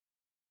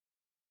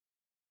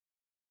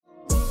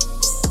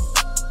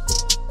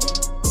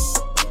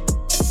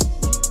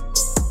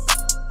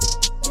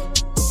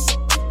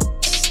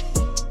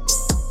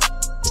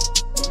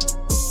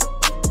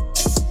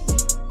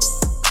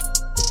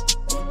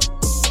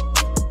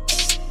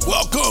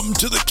Welcome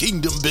to the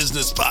Kingdom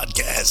Business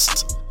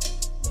Podcast.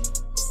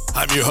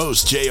 I'm your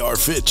host, J.R.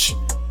 Fitch,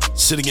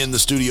 sitting in the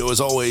studio as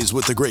always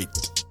with the great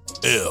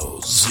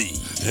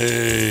LZ.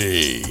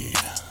 Hey.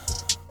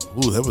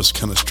 Ooh, that was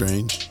kind of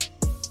strange.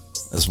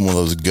 That's one of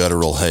those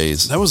guttural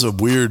hays. That was a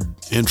weird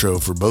intro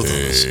for both of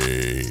us.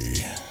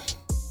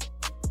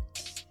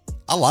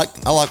 I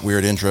like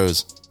weird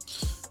intros.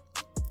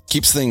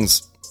 Keeps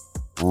things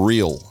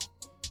real.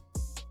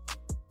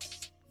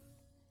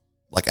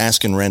 Like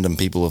asking random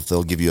people if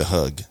they'll give you a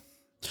hug.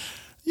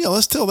 Yeah,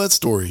 let's tell that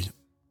story.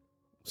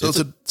 So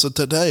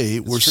today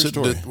we're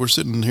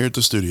sitting here at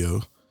the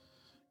studio,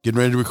 getting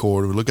ready to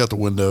record. We look out the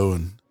window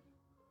and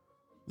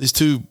these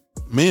two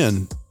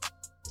men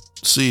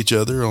see each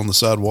other on the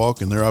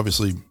sidewalk, and they're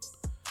obviously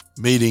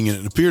meeting, and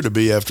it appeared to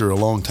be after a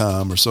long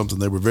time or something.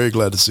 They were very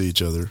glad to see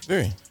each other.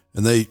 Very.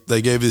 And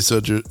they gave each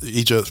other,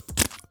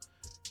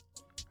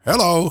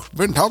 hello,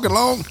 been talking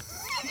long.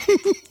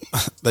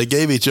 They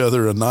gave each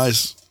other a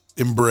nice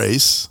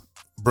embrace,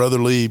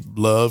 brotherly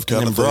love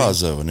kind of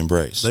thing. An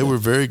embrace. They were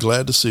very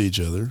glad to see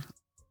each other.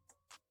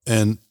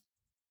 And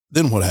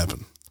then what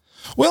happened?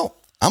 Well,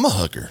 I'm a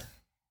hugger.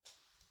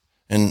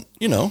 And,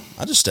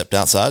 I just stepped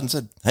outside and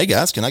said, hey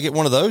guys, can I get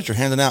one of those? You're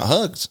handing out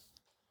hugs.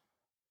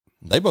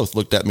 They both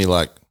looked at me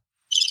like.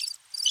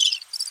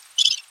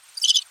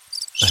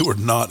 They were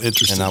not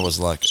interested. And I was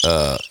like,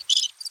 I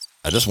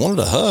just wanted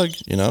a hug,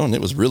 and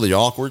it was really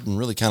awkward and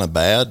really kind of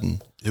bad.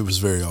 And it was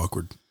very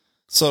awkward.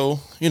 So,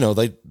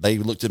 they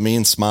looked at me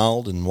and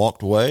smiled and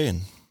walked away,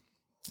 and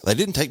they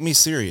didn't take me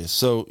serious.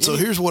 So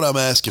here's what I'm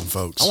asking,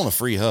 folks. I want a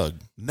free hug.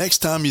 Next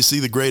time you see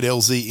the great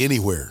LZ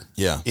anywhere,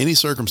 any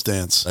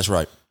circumstance, that's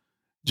right.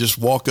 Just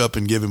walk up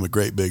and give him a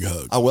great big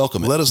hug. I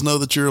welcome it. Let us know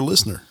that you're a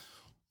listener.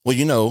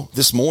 Well,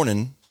 this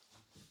morning,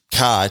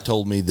 Kai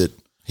told me that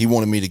he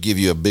wanted me to give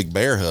you a big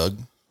bear hug.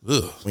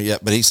 Ugh. Well, yeah,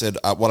 but he said,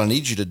 what I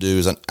need you to do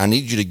is I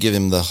need you to give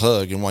him the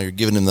hug. And while you're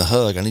giving him the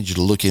hug, I need you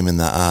to look him in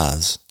the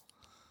eyes.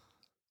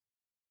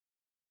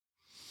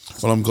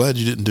 Well, I'm glad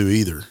you didn't do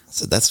either. I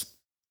said, that's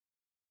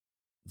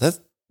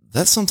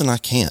something I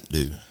can't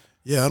do.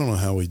 Yeah, I don't know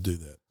how we do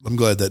that. I'm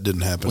glad that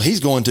didn't happen. Well, he's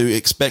going to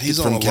expect it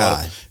from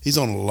Kai. He's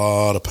on a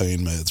lot of pain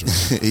meds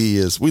right now. He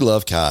is. We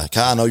love Kai.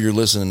 Kai, I know you're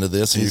listening to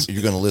this.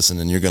 You're going to listen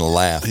and you're going to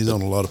laugh. He's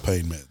on a lot of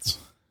pain meds.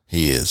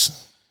 He is.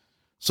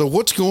 So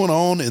what's going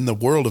on in the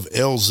world of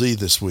LZ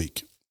this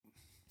week?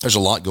 There's a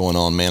lot going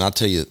on, man. I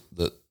tell you,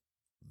 the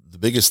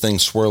biggest thing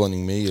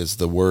swirling me is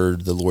the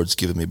word the Lord's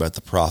given me about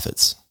the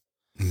prophets.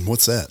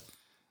 What's that?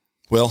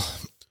 Well,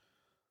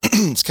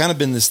 it's kind of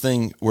been this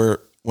thing where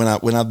when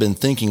I've been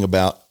thinking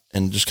about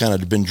and just kind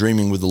of been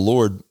dreaming with the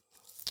Lord,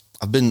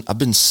 I've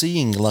been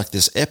seeing like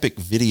this epic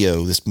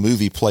video, this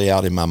movie play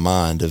out in my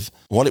mind of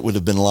what it would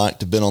have been like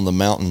to have been on the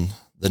mountain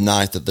the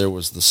night that there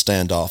was the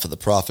standoff of the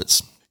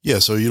prophets. Yeah.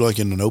 So you're like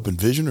in an open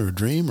vision or a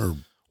dream or?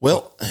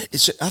 Well,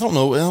 I don't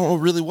know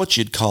really what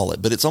you'd call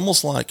it, but it's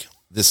almost like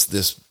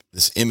this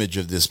image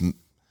of this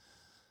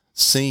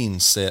scene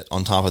set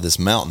on top of this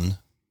mountain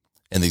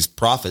and these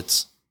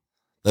prophets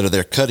that are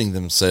there cutting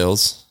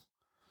themselves.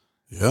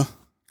 Yeah.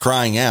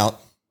 Crying out.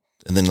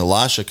 And then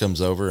Elisha comes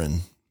over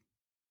and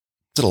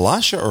is it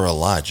Elisha or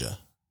Elijah?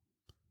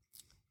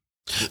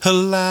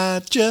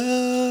 Elijah.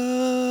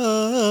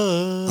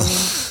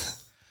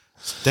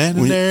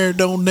 Standing there,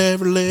 don't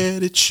never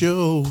let it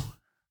show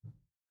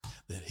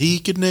that he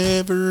could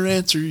never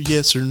answer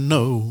yes or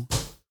no.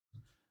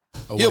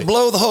 Oh, He'll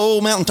blow the whole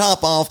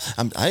mountaintop off.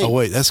 Oh,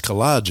 wait, that's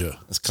Kalijah.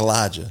 That's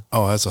Kalijah.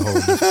 Oh, that's a whole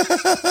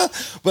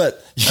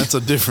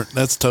different. But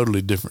that's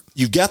totally different.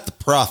 You've got the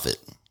prophet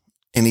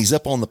and he's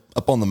up on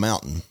the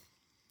mountain.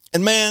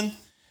 And man,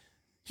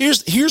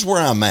 here's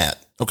where I'm at.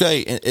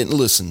 Okay. And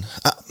listen,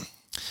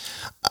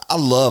 I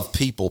love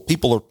people.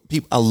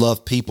 I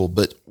love people,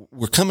 but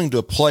we're coming to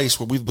a place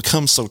where we've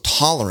become so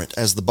tolerant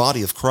as the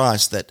body of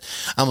Christ that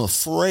I'm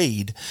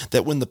afraid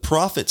that when the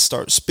prophets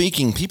start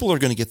speaking, people are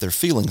going to get their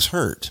feelings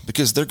hurt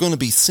because they're going to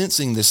be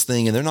sensing this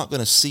thing and they're not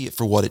going to see it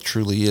for what it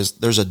truly is.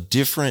 There's a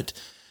different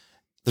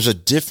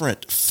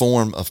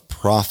form of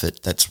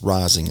prophet that's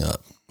rising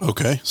up.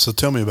 Okay. So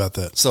tell me about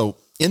that. So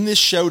in this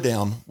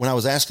showdown, when I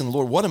was asking the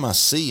Lord, what am I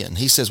seeing?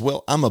 He says,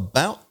 well, I'm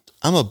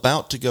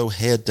about to go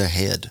head to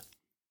head.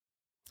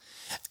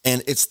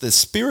 And it's the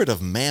spirit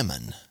of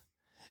mammon.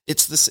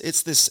 It's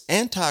this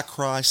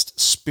antichrist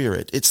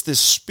spirit. It's this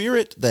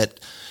spirit that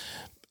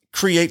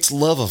creates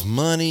love of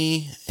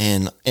money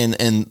and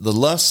the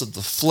lusts of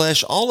the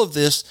flesh. All of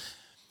this,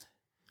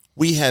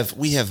 we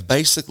have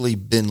basically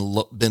been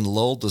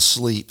lulled to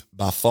sleep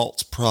by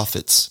false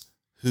prophets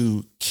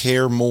who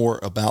care more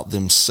about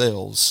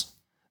themselves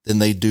than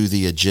they do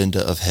the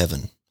agenda of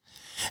heaven.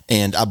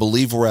 And I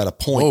believe we're at a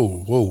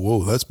point.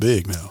 Whoa. That's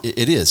big now.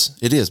 It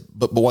is.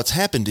 But what's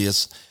happened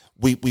is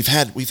we've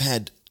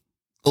had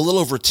a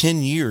little over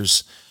 10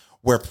 years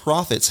where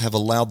prophets have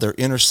allowed their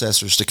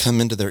intercessors to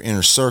come into their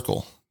inner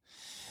circle.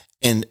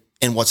 And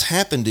what's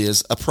happened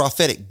is a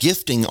prophetic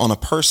gifting on a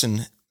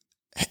person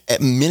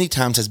many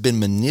times has been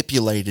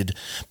manipulated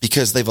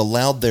because they've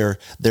allowed their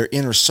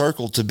inner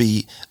circle to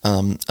be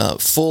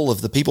full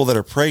of the people that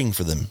are praying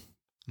for them.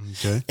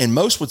 Okay. And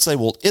most would say,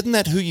 well, isn't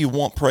that who you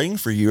want praying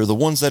for you, or the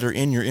ones that are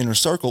in your inner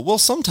circle? Well,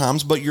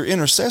 sometimes, but your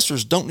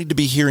intercessors don't need to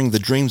be hearing the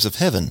dreams of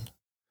heaven.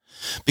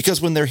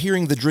 Because when they're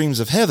hearing the dreams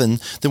of heaven,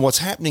 then what's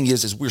happening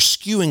is we're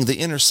skewing the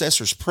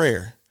intercessor's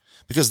prayer,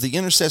 because the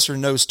intercessor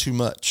knows too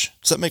much.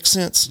 Does that make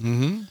sense?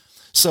 Mm-hmm.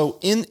 So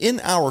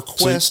in our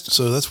quest...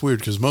 So that's weird,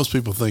 because most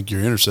people think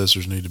your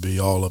intercessors need to be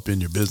all up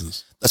in your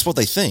business. That's what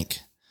they think.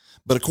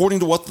 But according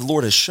to what the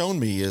Lord has shown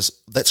me, is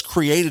that's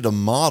created a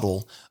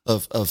model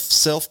of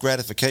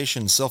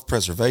self-gratification,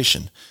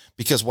 self-preservation.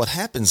 Because what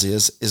happens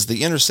is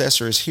the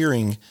intercessor is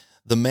hearing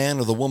the man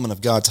or the woman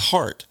of God's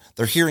heart.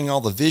 They're hearing all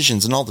the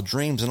visions and all the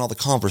dreams and all the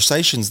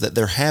conversations that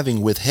they're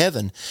having with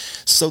heaven.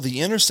 So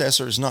the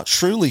intercessor is not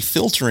truly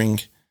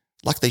filtering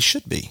like they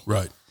should be.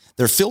 Right.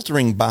 They're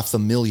filtering by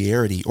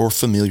familiarity or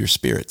familiar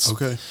spirits.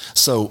 Okay.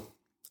 So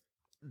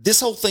this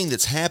whole thing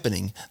that's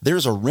happening,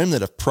 there's a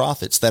remnant of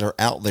prophets that are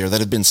out there that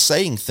have been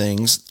saying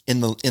things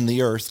in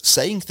the earth,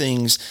 saying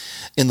things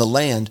in the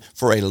land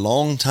for a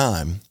long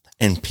time,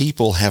 and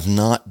people have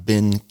not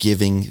been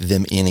giving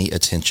them any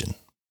attention.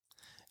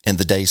 And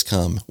the days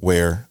come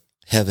where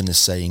heaven is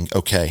saying,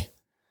 okay,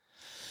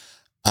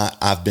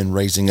 I've been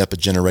raising up a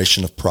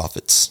generation of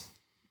prophets,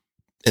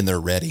 and they're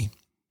ready,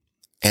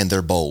 and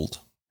they're bold,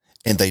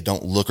 and they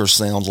don't look or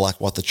sound like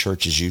what the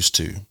church is used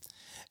to.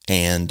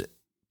 And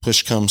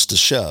push comes to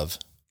shove,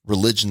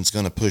 religion's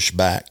going to push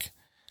back,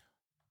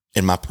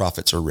 and my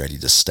prophets are ready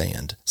to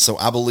stand. So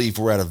I believe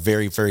we're at a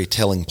very, very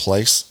telling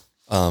place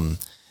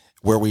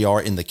where we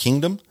are in the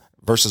kingdom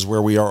versus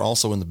where we are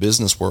also in the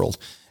business world.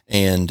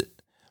 And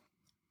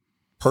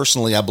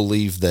personally, I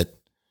believe that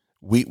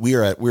we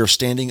are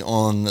standing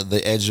on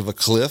the edge of a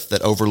cliff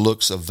that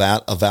overlooks a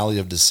valley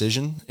of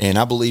decision. And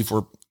I believe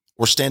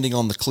we're standing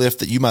on the cliff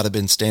that you might have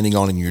been standing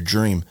on in your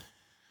dream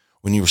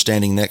when you were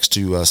standing next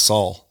to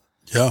Saul.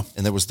 Yeah.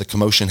 And there was the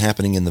commotion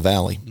happening in the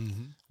valley.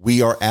 Mm-hmm.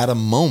 We are at a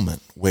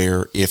moment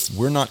where if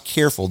we're not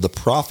careful, the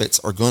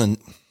prophets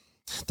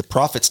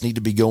need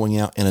to be going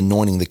out and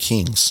anointing the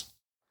kings.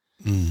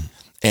 Mm.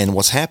 And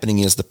what's happening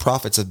is the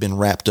prophets have been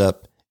wrapped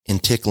up in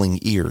tickling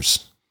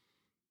ears.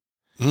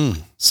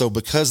 Mm. So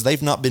because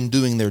they've not been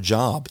doing their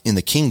job in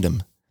the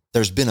kingdom,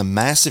 there's been a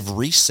massive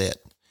reset,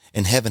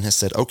 and heaven has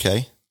said,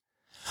 okay,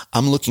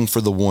 I'm looking for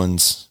the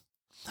ones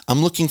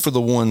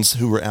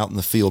who were out in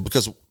the field.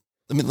 Because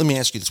let me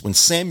ask you this. When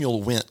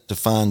Samuel went to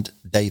find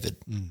David,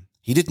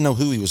 he didn't know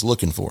who he was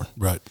looking for.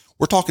 Right.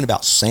 We're talking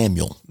about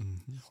Samuel.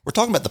 Mm-hmm. We're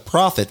talking about the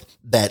prophet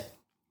that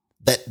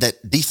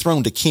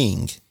dethroned a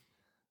king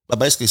by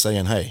basically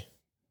saying, hey,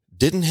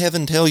 didn't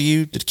heaven tell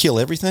you to kill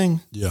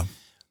everything? Yeah.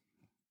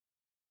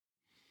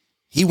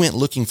 He went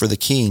looking for the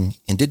king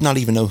and did not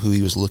even know who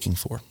he was looking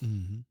for.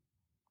 Mm-hmm.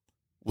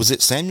 Was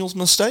it Samuel's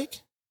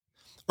mistake?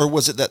 Or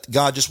was it that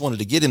God just wanted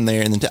to get him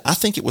there? And then I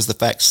think it was the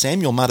fact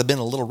Samuel might have been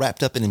a little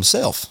wrapped up in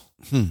himself.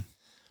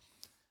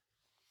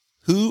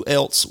 Who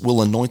else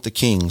will anoint the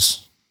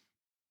kings?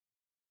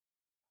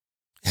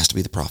 It has to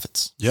be the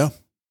prophets. Yeah.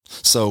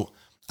 So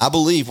I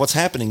believe what's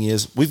happening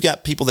is we've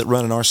got people that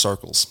run in our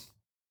circles.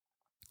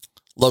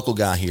 Local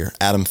guy here,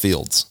 Adam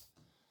Fields.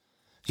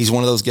 He's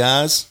one of those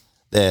guys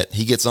that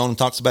he gets on and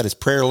talks about his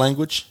prayer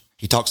language.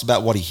 He talks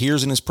about what he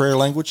hears in his prayer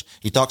language.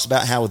 He talks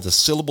about how the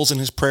syllables in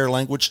his prayer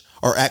language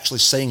are actually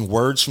saying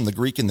words from the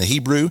Greek and the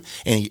Hebrew,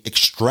 and he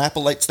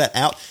extrapolates that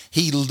out.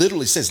 He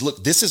literally says,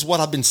 look, this is what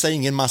I've been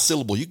saying in my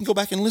syllable. You can go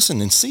back and listen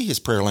and see his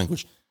prayer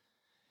language.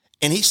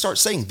 And he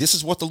starts saying, this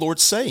is what the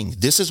Lord's saying.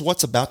 This is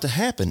what's about to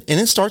happen. And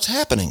it starts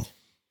happening.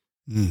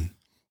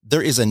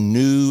 There is a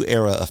new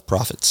era of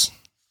prophets.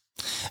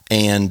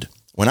 And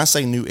when I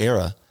say new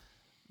era,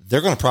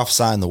 they're going to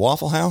prophesy in the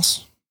Waffle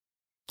House.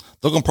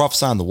 They're going to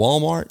prophesy in the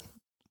Walmart.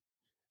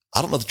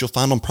 I don't know that you'll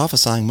find them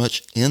prophesying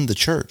much in the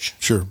church.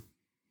 Sure.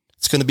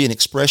 It's going to be an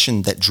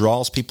expression that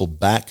draws people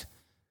back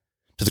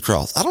to the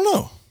cross. I don't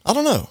know.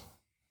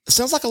 It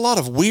sounds like a lot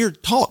of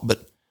weird talk,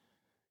 but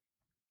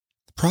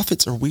the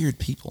prophets are weird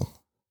people.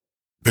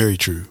 Very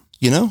true.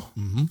 You know,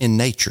 in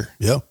nature.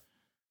 Yeah.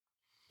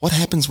 What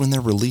happens when they're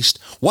released?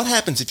 What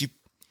happens if you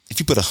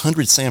put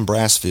 100 Sam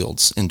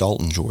Brassfields in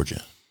Dalton,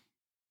 Georgia?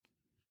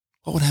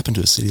 What would happen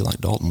to a city like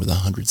Dalton with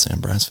 100 Sam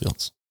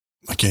Brassfields?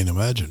 I can't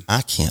imagine.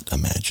 I can't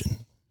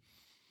imagine.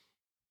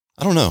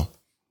 I don't know.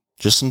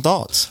 Just some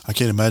thoughts. I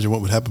can't imagine what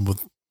would happen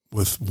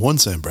with one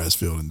Sam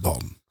Brassfield in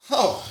Dalton.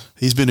 Oh.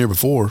 He's been here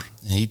before.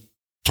 He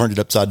turned it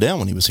upside down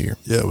when he was here.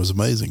 Yeah, it was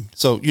amazing.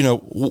 So,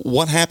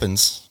 what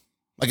happens?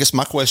 I guess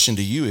my question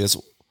to you is,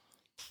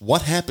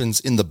 what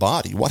happens in the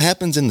body? What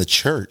happens in the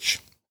church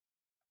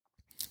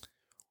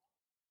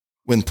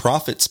when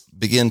prophets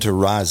begin to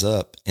rise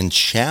up and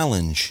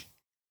challenge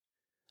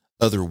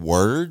other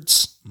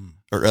words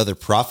or other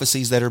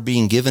prophecies that are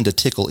being given to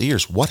tickle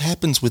ears? What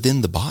happens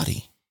within the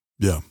body?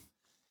 Yeah.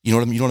 You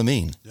know what I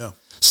mean? Yeah.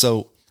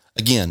 So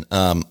again,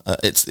 I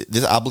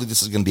believe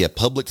this is going to be a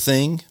public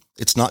thing.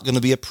 It's not going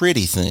to be a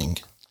pretty thing,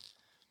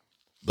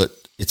 but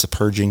it's a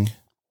purging.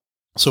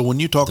 So when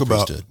you talk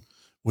about a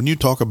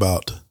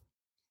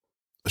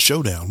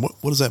showdown,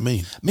 what does that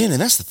mean? Man,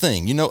 and that's the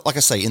thing. Like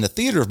I say, in the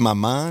theater of my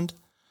mind,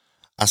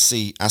 I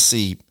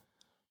see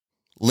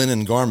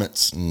linen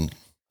garments and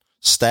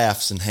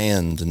staffs in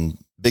hand and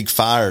big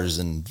fires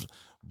and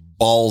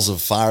balls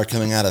of fire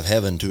coming out of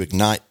heaven to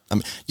ignite. I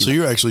mean,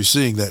 you're actually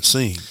seeing that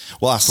scene.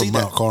 Well, I see from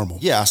that, Mount Carmel.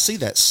 Yeah, I see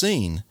that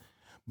scene,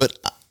 but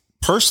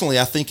personally,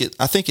 I think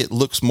it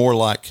looks more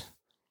like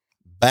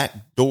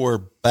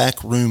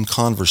backroom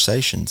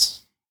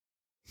conversations.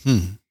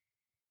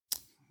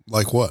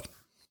 Like what?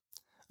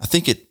 I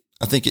think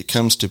it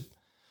comes to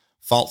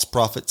false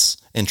prophets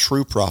and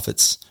true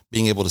prophets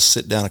being able to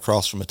sit down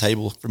across from a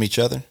table from each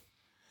other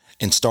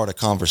and start a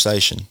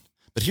conversation.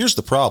 But here's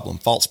the problem.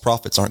 False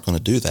prophets aren't going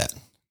to do that.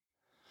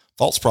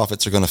 False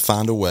prophets are going to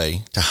find a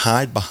way to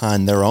hide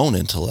behind their own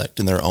intellect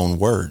and their own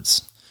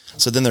words.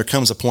 So then there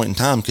comes a point in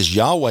time, because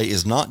Yahweh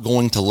is not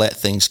going to let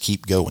things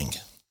keep going.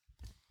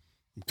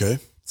 Okay.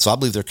 So I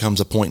believe there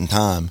comes a point in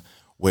time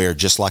where,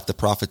 just like the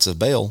prophets of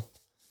Baal,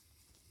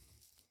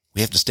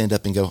 we have to stand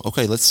up and go,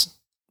 okay, let's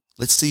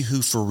see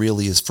who for real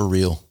is for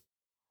real.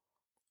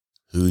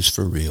 Who's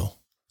for real?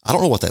 I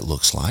don't know what that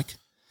looks like.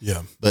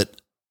 Yeah. But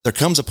there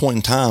comes a point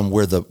in time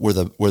where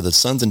the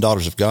sons and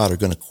daughters of God are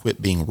going to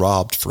quit being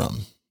robbed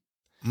from.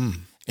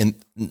 And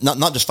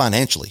not just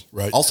financially,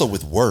 right? Also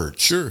with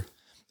words. Sure.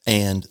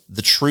 And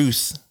the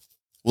truth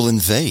will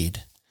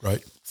invade.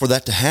 Right. For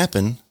that to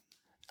happen,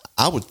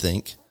 I would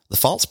think the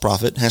false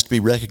prophet has to be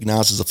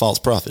recognized as a false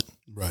prophet.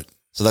 Right.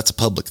 So that's a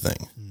public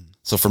thing.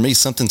 So for me,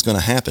 something's going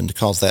to happen to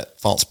cause that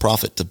false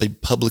prophet to be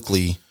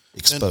publicly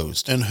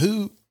exposed. And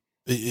who,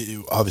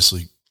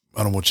 obviously,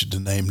 I don't want you to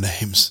name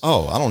names.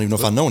 Oh, I don't even know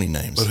if I know any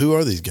names. But who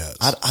are these guys?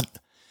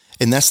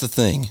 And that's the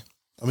thing.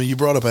 I mean, you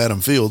brought up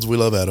Adam Fields. We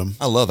love Adam.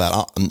 I love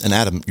Adam. And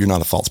Adam, you're not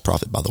a false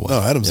prophet, by the way.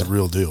 No, Adam's the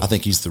real deal. I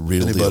think he's the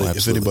real deal.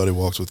 If anybody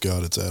walks with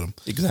God, it's Adam.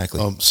 Exactly.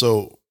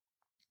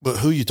 But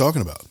who are you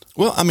talking about?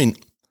 Well, I mean,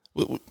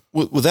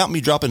 without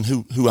me dropping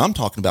who I'm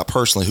talking about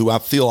personally, who I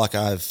feel like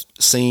I've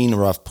seen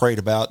or I've prayed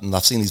about, and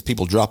I've seen these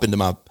people drop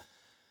into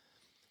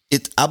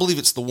I believe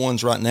it's the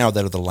ones right now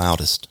that are the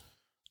loudest.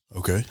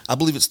 Okay. I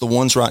believe it's the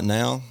ones right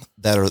now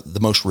that are the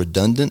most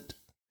redundant,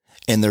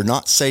 and they're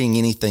not saying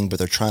anything, but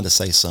they're trying to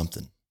say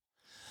something.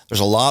 There's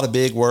a lot of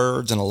big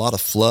words and a lot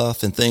of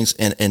fluff and things.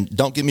 And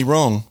don't get me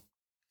wrong,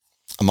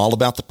 I'm all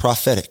about the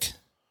prophetic.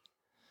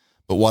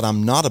 But what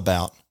I'm not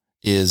about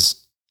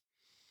is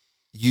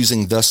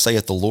using "thus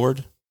saith the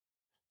Lord"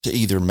 to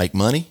either make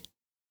money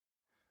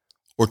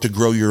or to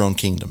grow your own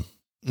kingdom.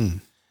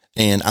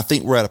 And I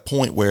think we're at a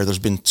point where there's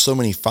been so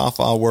many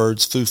fa-fa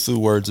words, foo-foo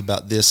words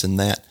about this and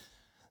that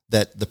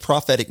the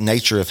prophetic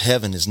nature of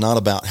heaven is not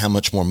about how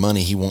much more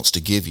money he wants to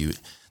give you.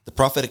 The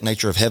prophetic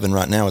nature of heaven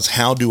right now is,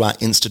 how do I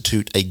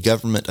institute a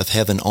government of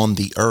heaven on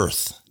the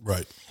earth?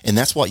 Right. And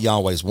that's what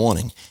Yahweh's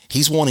wanting.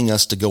 He's wanting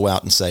us to go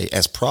out and say,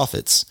 as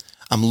prophets,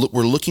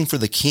 we're looking for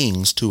the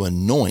kings to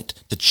anoint,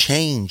 to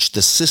change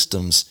the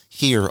systems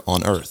here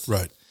on earth.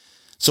 Right.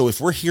 So if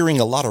we're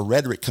hearing a lot of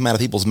rhetoric come out of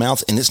people's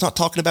mouths, and it's not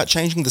talking about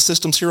changing the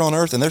systems here on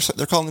earth, and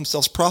they're calling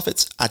themselves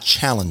prophets, I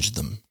challenge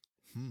them.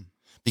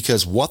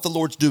 Because what the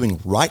Lord's doing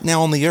right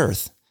now on the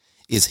earth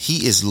is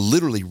he is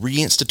literally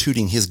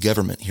reinstituting his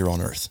government here on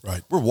earth.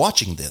 Right. We're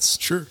watching this.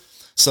 Sure.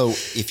 So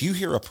if you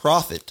hear a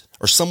prophet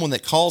or someone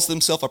that calls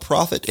themselves a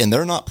prophet and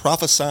they're not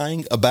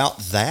prophesying about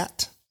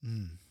that,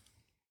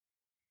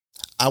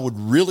 I would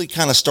really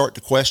kind of start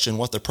to question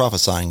what they're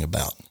prophesying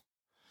about,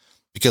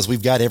 because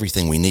we've got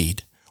everything we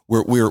need.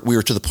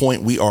 We're to the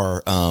point we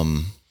are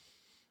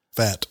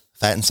fat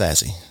and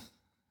sassy.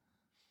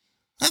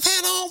 I've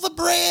had all the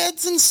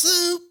breads and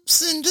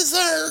soups and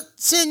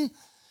desserts, and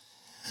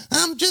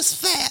I'm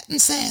just fat and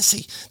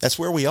sassy. That's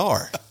where we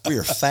are. We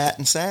are fat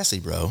and sassy,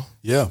 bro.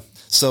 Yeah.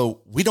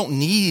 So we don't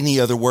need any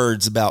other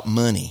words about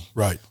money.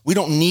 Right. We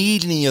don't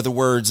need any other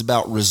words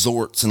about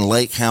resorts and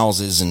lake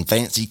houses and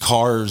fancy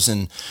cars.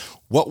 And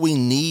what we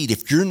need,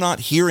 if you're not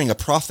hearing a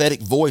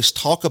prophetic voice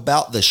talk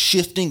about the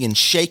shifting and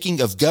shaking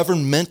of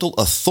governmental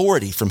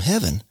authority from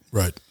heaven,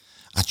 right,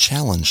 I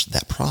challenge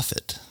that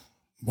prophet.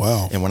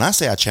 Wow. And when I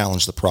say I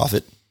challenge the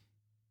prophet,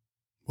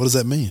 what does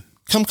that mean?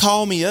 Come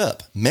call me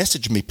up,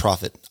 message me,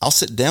 prophet. I'll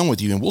sit down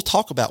with you and we'll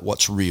talk about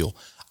what's real.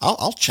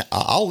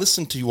 I'll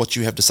listen to what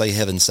you have to say,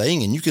 heaven's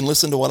saying, and you can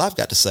listen to what I've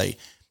got to say.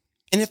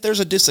 And if there's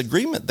a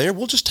disagreement there,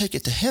 we'll just take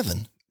it to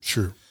heaven.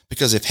 Sure.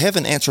 Because if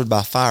heaven answered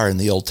by fire in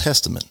the Old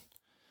Testament,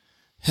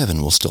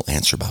 heaven will still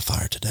answer by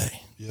fire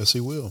today. Yes, he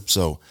will.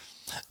 So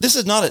this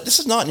is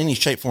not in any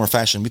shape, form, or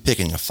fashion me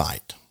picking a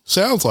fight.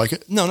 Sounds like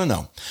it.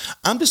 No.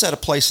 I'm just at a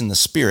place in the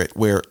spirit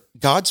where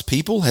God's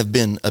people have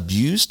been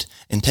abused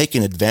and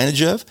taken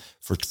advantage of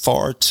for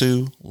far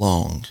too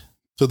long.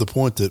 To the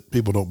point that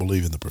people don't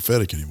believe in the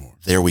prophetic anymore.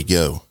 There we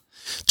go.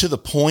 To the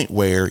point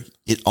where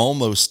it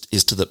almost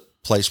is to the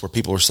place where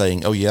people are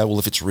saying, oh yeah, well,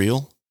 if it's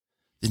real,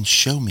 then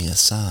show me a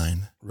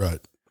sign. Right.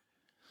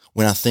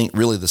 When I think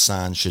really the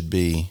sign should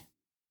be,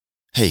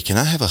 hey, can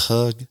I have a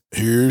hug?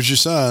 Here's your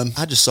sign.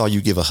 I just saw you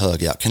give a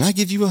hug out. Can I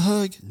give you a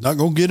hug? Not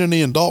going to get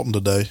any in Dalton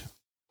today.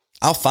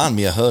 I'll find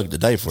me a hug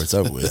today before it's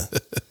over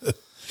with.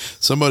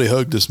 Somebody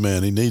hug this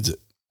man. He needs it.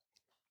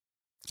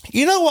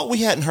 You know what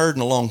we hadn't heard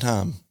in a long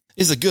time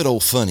is a good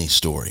old funny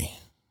story.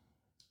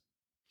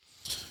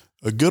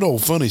 a good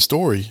old funny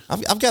story.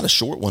 I've got a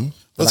short one.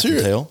 Let's hear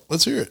it.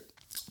 Let's hear it.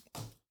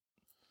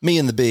 Me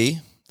and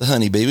the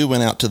honeybee, we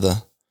went out to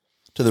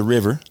the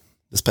river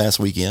this past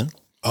weekend.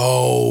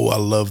 Oh, I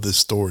love this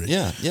story.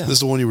 Yeah. This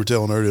is the one you were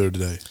telling earlier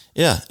today.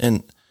 Yeah.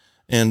 And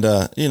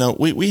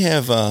we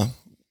have,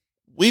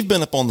 we've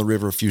been up on the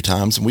river a few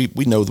times, and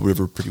we know the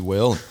river pretty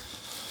well.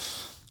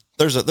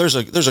 There's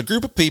a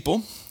group of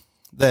people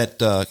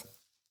that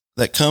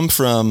come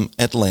from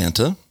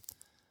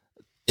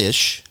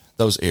Atlanta-ish,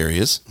 those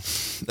areas.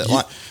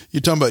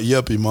 You're talking about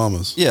yuppie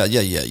mamas. Yeah.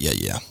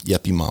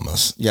 Yuppie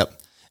mamas. Yep.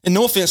 And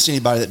no offense to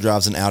anybody that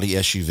drives an Audi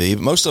SUV,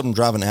 but most of them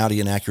drive an Audi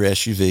and Acura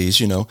SUVs.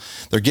 You know,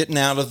 they're getting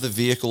out of the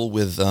vehicle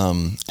with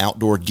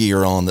outdoor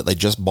gear on that they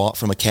just bought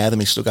from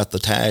Academy, still got the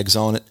tags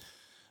on it.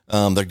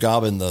 They're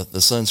gobbing the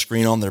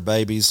sunscreen on their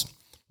babies.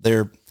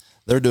 They're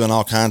doing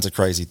all kinds of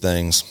crazy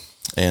things.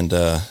 And,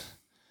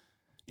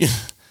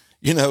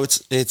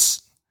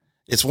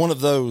 it's one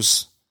of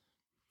those,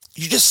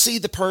 you just see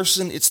the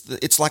person.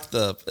 It's like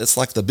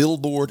the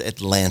Billboard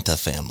Atlanta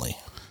family.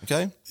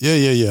 Okay.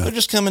 Yeah. They're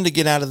just coming to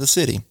get out of the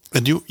city.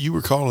 And you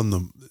were calling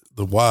them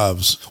the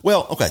wives.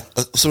 Well, okay.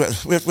 So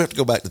we have to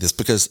go back to this,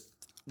 because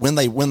when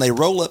they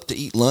roll up to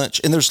eat lunch,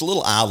 and there's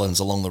little islands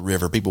along the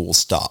river, people will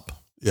stop.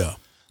 Yeah.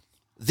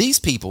 These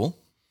people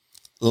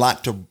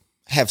like to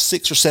have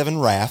 6 or 7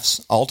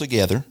 rafts all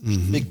together,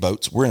 big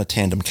boats. We're in a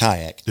tandem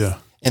kayak. Yeah.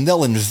 And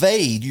they'll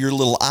invade your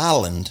little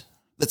island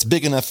that's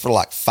big enough for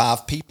like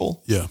 5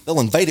 people. Yeah. They'll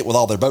invade it with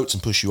all their boats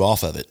and push you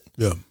off of it.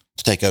 Yeah.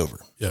 To take over.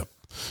 Yeah.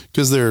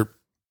 Because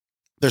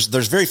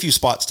there's very few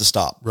spots to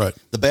stop. Right.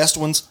 The best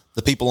ones,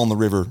 the people on the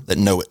river that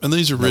know it. And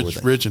these are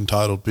rich,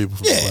 entitled people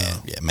from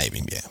Atlanta. Yeah,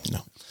 maybe. Yeah.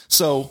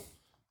 So.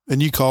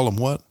 And you call them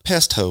what?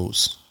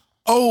 Pestos.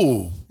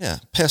 Oh. Yeah,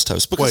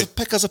 pestos.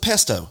 Because of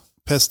pesto.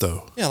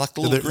 Pesto. Yeah, like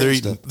the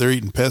little they're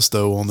eating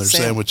pesto on their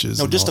sandwiches.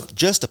 No,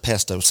 just a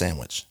pesto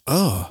sandwich.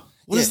 Oh.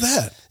 What is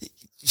that?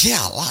 Yeah,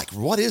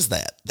 what is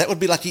that? That would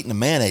be like eating a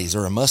mayonnaise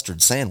or a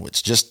mustard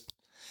sandwich.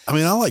 I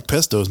mean, I like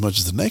pesto as much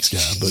as the next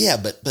guy,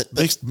 but but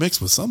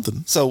mixed with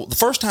something. So the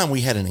first time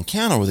we had an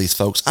encounter with these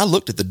folks, I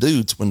looked at the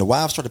dudes when the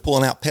wives started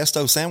pulling out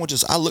pesto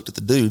sandwiches. I looked at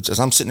the dudes as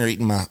I'm sitting there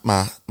eating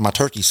my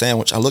turkey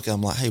sandwich. I look at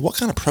them like, hey, what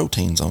kind of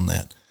protein's on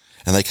that?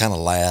 And they kind of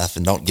laugh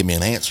and don't give me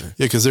an answer.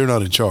 Yeah, because they're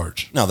not in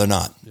charge. No, they're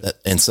not. Yeah.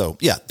 And so,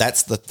 yeah,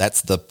 that's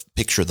the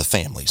picture of the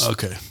families.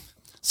 Okay.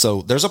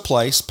 So there's a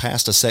place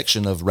past a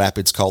section of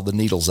rapids called the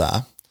Needle's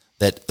Eye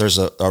that there's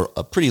a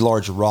pretty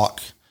large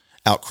rock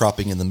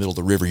outcropping in the middle of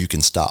the river you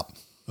can stop.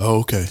 Oh,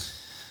 okay.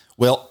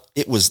 Well,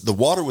 the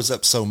water was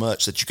up so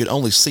much that you could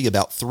only see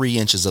about 3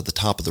 inches of the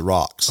top of the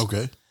rocks.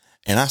 Okay.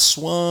 And I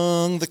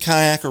swung the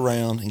kayak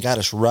around and got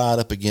us right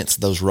up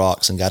against those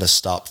rocks and got us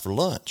stopped for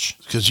lunch.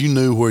 Because you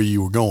knew where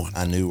you were going.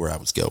 I knew where I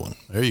was going.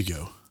 There you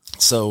go.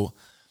 So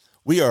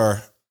we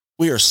are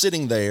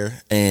sitting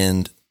there,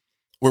 and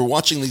we're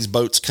watching these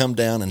boats come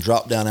down and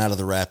drop down out of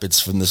the rapids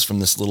from this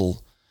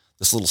little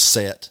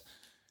set.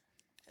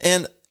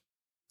 And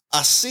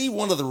I see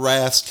one of the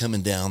rafts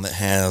coming down that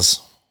has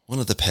one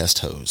of the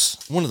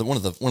pestos, one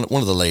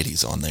of the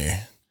ladies on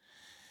there.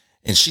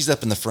 And she's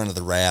up in the front of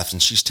the raft,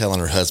 and she's telling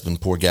her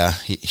husband, poor guy,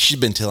 she's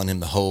been telling him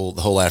the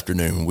whole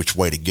afternoon which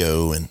way to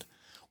go and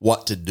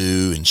what to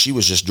do. And she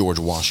was just George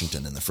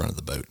Washington in the front of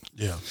the boat.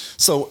 Yeah.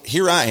 So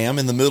here I am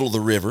in the middle of the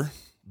river,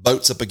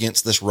 boats up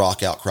against this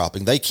rock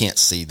outcropping. They can't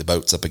see the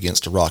boats up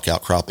against a rock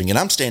outcropping, and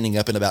I'm standing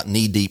up in about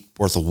knee deep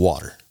worth of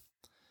water.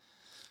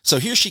 So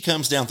here she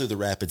comes down through the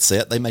rapid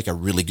set. They make a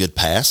really good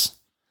pass,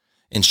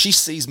 and she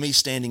sees me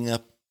standing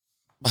up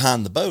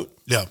behind the boat.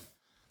 Yeah.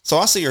 So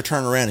I see her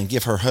turn around and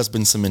give her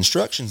husband some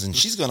instructions, and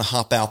she's going to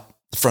hop out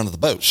the front of the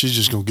boat. She's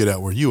just going to get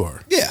out where you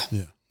are. Yeah.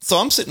 Yeah. So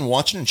I'm sitting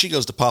watching, and she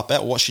goes to pop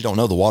out. What she don't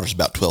know, the water's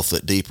about 12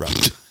 foot deep,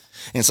 right?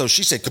 And so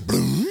she said,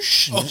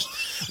 kabloosh. Oh.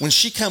 When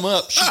she come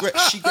up,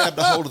 she grabbed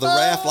a hold of the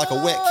raft like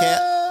a wet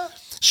cat.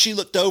 She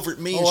looked over at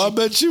me. I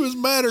bet she was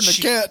madder than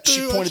a cat, too.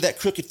 She pointed that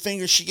crooked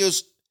finger. She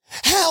goes,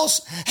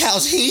 how's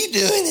he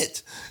doing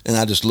it? And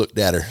I just looked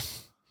at her.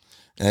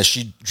 And as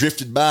she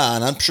drifted by,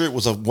 and I'm sure it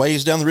was a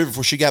ways down the river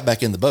before she got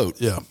back in the boat.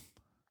 Yeah.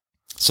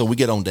 So we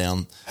get on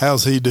down.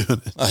 How's he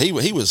doing it?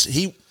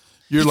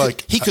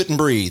 He couldn't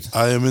breathe.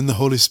 I am in the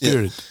Holy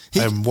Spirit.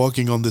 I am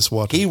walking on this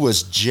water. He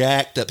was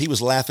jacked up. He was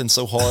laughing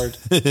so hard.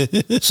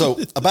 So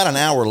about an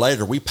hour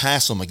later, we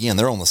pass them again.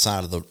 They're on the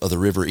side of the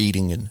river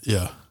eating. And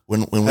yeah.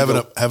 When we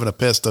having a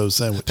pesto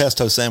sandwich.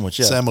 Pesto sandwich,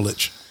 yeah.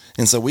 Sandwich.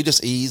 And so we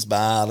just ease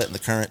by, letting the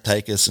current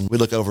take us, and we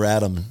look over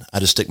at them, and I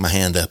just stick my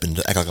hand up and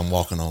act like I'm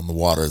walking on the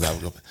water as I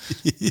would go.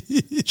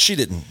 She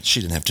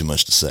didn't have too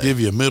much to say.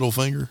 Give you a middle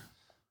finger?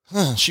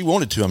 She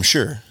wanted to, I'm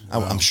sure.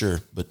 Wow. I'm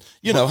sure. But,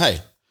 hey.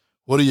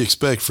 What do you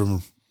expect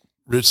from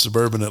rich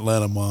suburban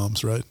Atlanta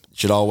moms, right? You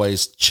should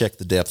always check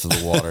the depth of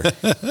the water.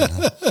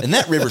 And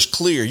that river's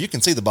clear. You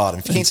can see the bottom.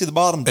 If you can't see the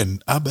bottom.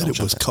 And I bet it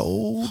was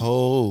cold.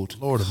 Cold.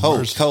 Lord of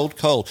mercy.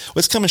 Cold. Well,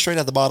 it's coming straight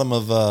out the bottom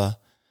of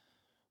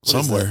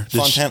somewhere.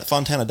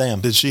 Fontana Dam.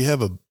 Did she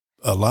have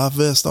a life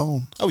vest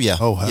on? Oh, yeah.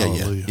 Oh,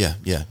 hallelujah.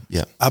 Yeah.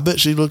 I bet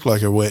she looked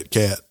like a wet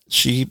cat.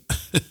 She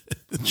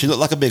looked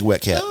like a big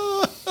wet cat.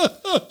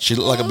 She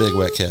looked like a big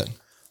wet cat.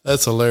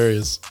 That's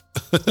hilarious.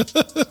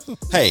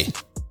 Hey,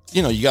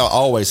 you gotta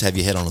always have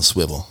your head on a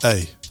swivel.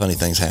 Hey. Funny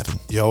things happen.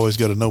 You always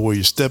got to know where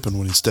you're stepping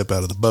when you step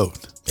out of the boat.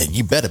 And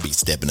you better be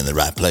stepping in the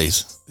right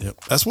place.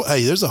 Yep.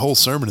 There's a whole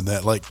sermon in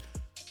that. Like,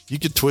 you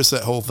could twist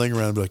that whole thing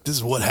around and be like, this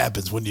is what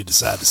happens when you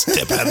decide to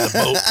step out of the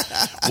boat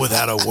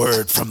without a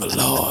word from the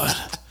Lord.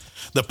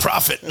 The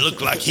prophet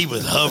looked like he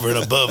was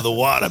hovering above the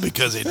water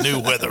because he knew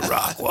where the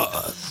rock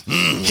was.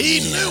 He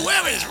knew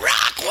where his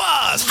rock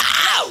was.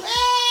 How?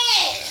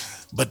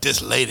 But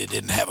this lady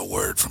didn't have a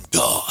word from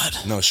God.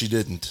 No, she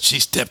didn't. She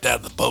stepped out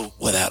of the boat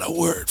without a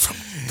word from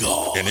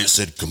God. And it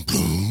said,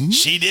 kabloom.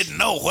 She didn't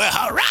know where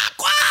her rock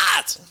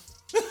was.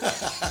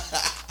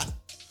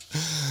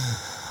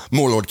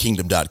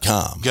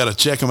 MoreLordKingdom.com. Got to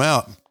check them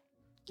out.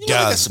 Guys,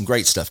 I got some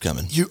great stuff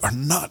coming. You are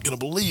not going to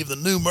believe the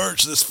new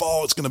merch this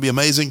fall. It's going to be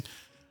amazing.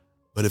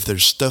 But if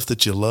there's stuff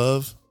that you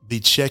love, be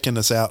checking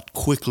us out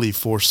quickly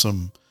for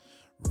some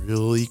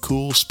really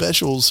cool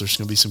specials. There's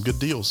going to be some good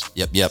deals.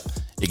 Yep.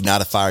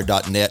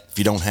 Igniteafire.net. If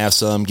you don't have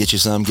some, get you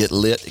some, get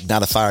lit.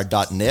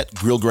 Igniteafire.net,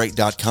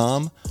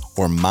 grillgreat.com,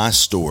 or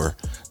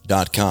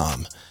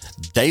mystore.com.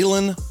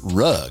 Dalen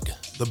Rug.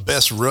 The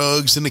best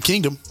rugs in the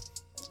kingdom.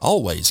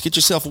 Always. Get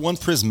yourself one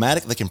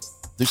prismatic. They can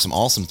do some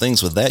awesome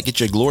things with that. Get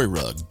you a glory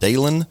rug.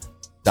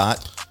 Dalen.com.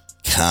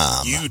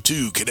 You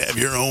too can have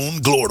your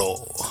own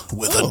Glordal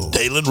with a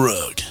Dalen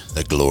rug.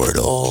 The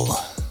Glordal.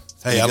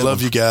 Hey, I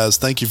love you guys.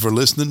 Thank you for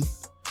listening.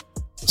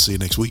 We'll see you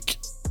next week.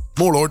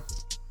 More Lord.